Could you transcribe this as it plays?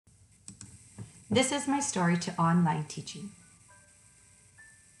This is my story to online teaching.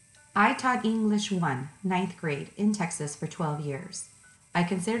 I taught English 1, ninth grade, in Texas for 12 years. I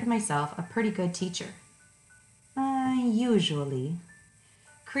considered myself a pretty good teacher. Usually.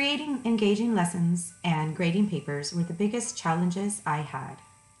 Creating engaging lessons and grading papers were the biggest challenges I had.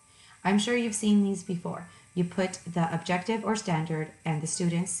 I'm sure you've seen these before. You put the objective or standard and the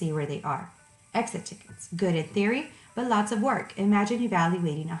students see where they are. Exit tickets. Good in theory, but lots of work. Imagine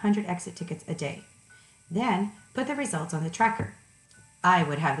evaluating 100 exit tickets a day. Then put the results on the tracker. I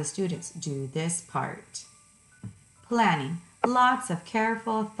would have the students do this part. Planning. Lots of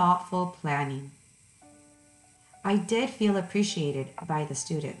careful, thoughtful planning. I did feel appreciated by the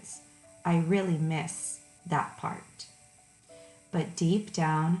students. I really miss that part. But deep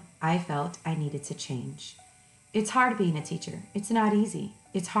down, I felt I needed to change. It's hard being a teacher. It's not easy.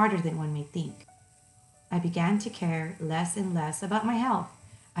 It's harder than one may think. I began to care less and less about my health.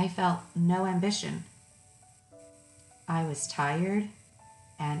 I felt no ambition. I was tired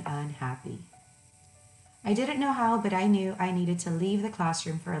and unhappy. I didn't know how, but I knew I needed to leave the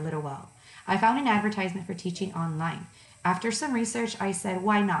classroom for a little while. I found an advertisement for teaching online. After some research, I said,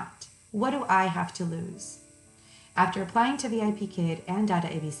 why not? What do I have to lose? After applying to VIP Kid and Dada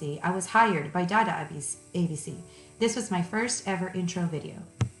ABC, I was hired by Dada ABC. This was my first ever intro video.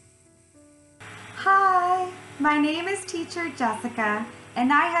 Hi, my name is Teacher Jessica,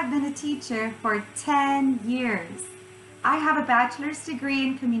 and I have been a teacher for 10 years. I have a bachelor's degree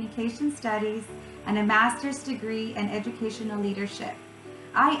in communication studies and a master's degree in educational leadership.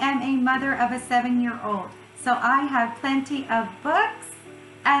 I am a mother of a 7-year-old, so I have plenty of books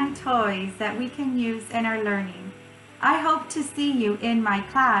and toys that we can use in our learning. I hope to see you in my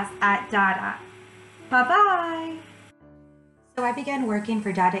class at Dada. Bye-bye. So I began working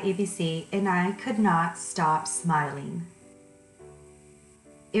for Dada ABC, and I could not stop smiling.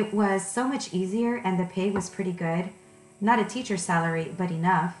 It was so much easier, and the pay was pretty good. Not a teacher's salary, but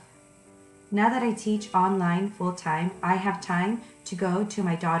enough. Now that I teach online full-time, I have time to go to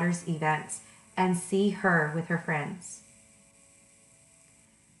my daughter's events and see her with her friends.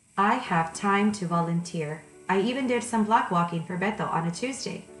 I have time to volunteer. I even did some block walking for Beto on a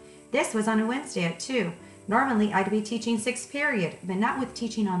Tuesday. This was on a Wednesday at 2. Normally, I'd be teaching 6th period, but not with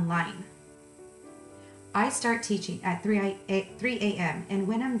teaching online. I start teaching at 3 a.m. and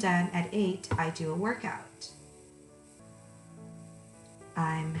when I'm done at 8, I do a workout.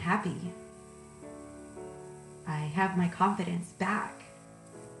 I'm happy. I have my confidence back.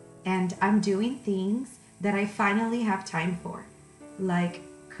 And I'm doing things that I finally have time for, like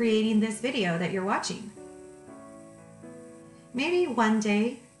creating this video that you're watching. Maybe one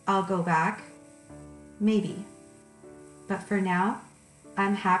day I'll go back, maybe. But for now,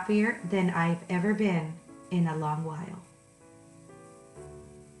 I'm happier than I've ever been in a long while.